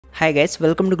Hi guys,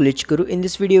 welcome to Glitch Guru. In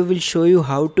this video, we'll show you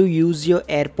how to use your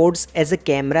AirPods as a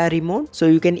camera remote. So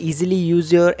you can easily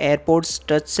use your AirPods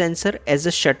touch sensor as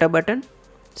a shutter button.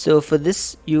 So for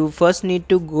this, you first need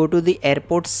to go to the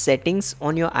AirPods settings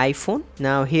on your iPhone.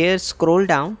 Now here, scroll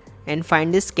down and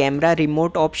find this camera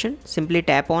remote option. Simply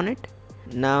tap on it.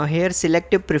 Now here,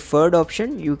 select your preferred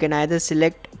option. You can either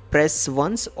select press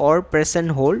once or press and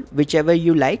hold, whichever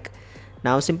you like.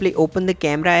 Now simply open the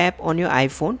camera app on your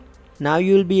iPhone. Now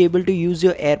you will be able to use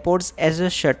your AirPods as a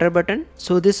shutter button.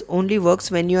 So this only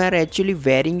works when you are actually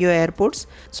wearing your AirPods.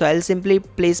 So I'll simply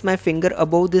place my finger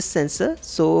above this sensor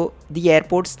so the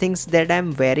AirPods thinks that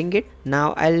I'm wearing it.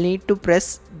 Now I'll need to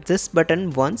press this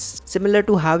button once, similar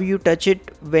to how you touch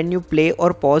it when you play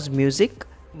or pause music.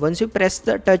 Once you press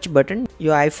the touch button,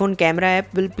 your iPhone camera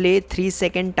app will play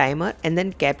 3-second timer and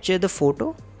then capture the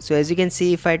photo. So as you can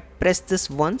see, if I press this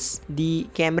once, the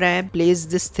camera app plays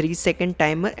this 3-second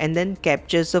timer and then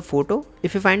captures the photo.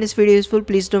 If you find this video useful,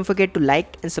 please don't forget to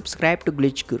like and subscribe to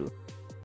Glitch Guru.